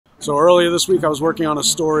So earlier this week I was working on a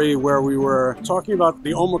story where we were talking about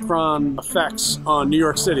the Omicron effects on New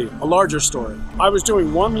York City, a larger story. I was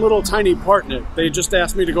doing one little tiny part in it. They just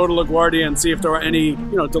asked me to go to LaGuardia and see if there were any,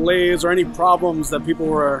 delays or any problems that people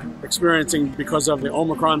were experiencing because of the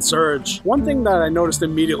Omicron surge. One thing that I noticed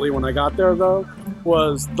immediately when I got there though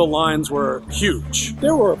was the lines were huge.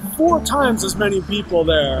 There were 4 times as many people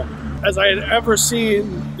there as I had ever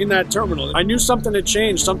seen in that terminal. I knew something had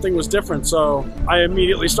changed, something was different, so I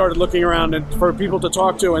immediately started looking around for people to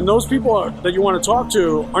talk to. And those people that you want to talk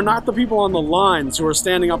to are not the people on the lines who are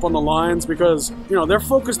standing up on the lines because, they're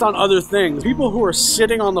focused on other things. People who are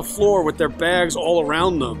sitting on the floor with their bags all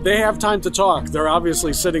around them, they have time to talk. They're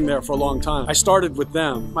obviously sitting there for a long time. I started with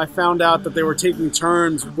them. I found out that they were taking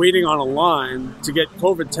turns waiting on a line to get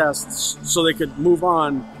COVID tests so they could move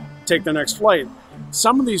on, take their next flight.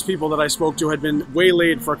 Some of these people that I spoke to had been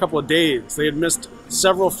waylaid for a couple of days. They had missed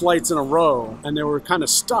several flights in a row and they were kind of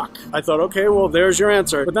stuck. I thought, okay, well, there's your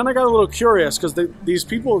answer. But then I got a little curious because these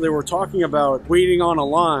people, they were talking about waiting on a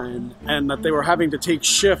line and that they were having to take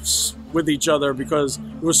shifts with each other because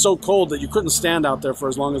it was so cold that you couldn't stand out there for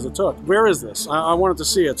as long as it took. Where is this? I wanted to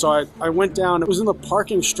see it. So I went down. It was in the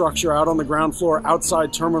parking structure out on the ground floor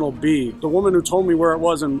outside Terminal B. The woman who told me where it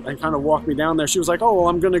was and kind of walked me down there, she was like, oh, well,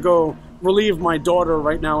 I'm going to go relieve my daughter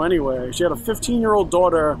right now anyway. She had a 15-year-old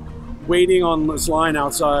daughter waiting on this line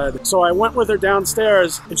outside. So I went with her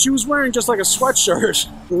downstairs and she was wearing just like a sweatshirt.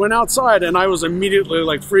 We went outside and I was immediately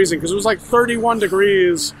like freezing because it was like 31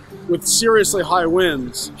 degrees with seriously high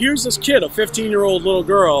winds. Here's this kid, a 15-year-old little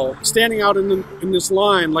girl, standing out in this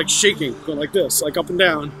line, like shaking, like this, like up and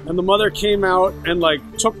down. And the mother came out and like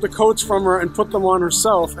took the coats from her and put them on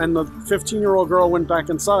herself. And the 15-year-old girl went back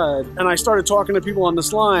inside. And I started talking to people on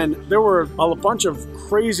this line. There were a bunch of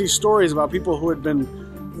crazy stories about people who had been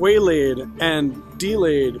waylaid and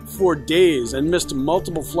delayed for days and missed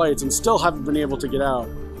multiple flights and still haven't been able to get out.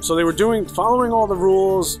 So they were following all the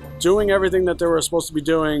rules, doing everything that they were supposed to be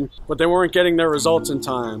doing, but they weren't getting their results in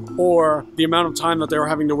time. Or the amount of time that they were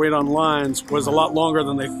having to wait on lines was a lot longer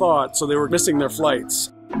than they thought, so they were missing their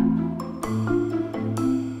flights.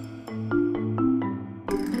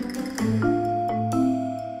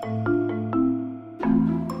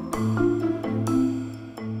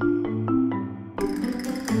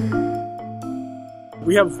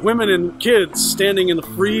 We have women and kids standing in the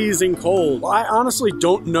freezing cold. I honestly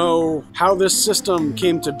don't know how this system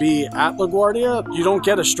came to be at LaGuardia. You don't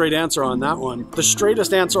get a straight answer on that one. The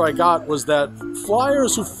straightest answer I got was that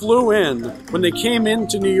flyers who flew in, when they came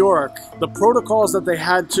into New York, the protocols that they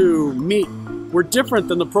had to meet were different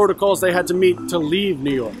than the protocols they had to meet to leave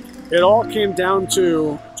New York. It all came down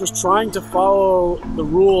to just trying to follow the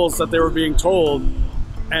rules that they were being told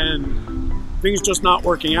and things just not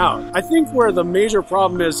working out. I think where the major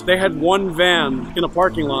problem is they had one van in a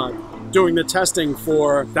parking lot doing the testing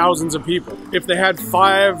for thousands of people. If they had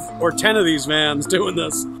 5 or 10 of these vans doing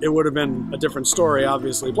this, it would have been a different story,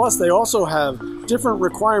 obviously. Plus, they also have different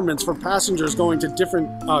requirements for passengers going to different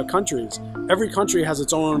countries. Every country has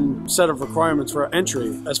its own set of requirements for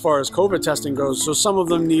entry as far as COVID testing goes. So some of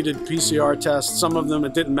them needed PCR tests. Some of them,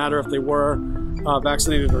 it didn't matter if they were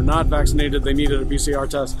vaccinated or not vaccinated, they needed a PCR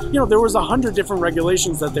test. There was 100 different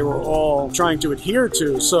regulations that they were all trying to adhere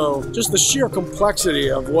to. So just the sheer complexity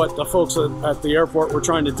of what the folks at the airport were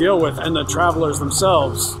trying to deal with and the travelers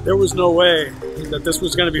themselves, there was no way that this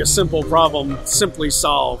was going to be a simple problem simply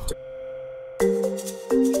solved.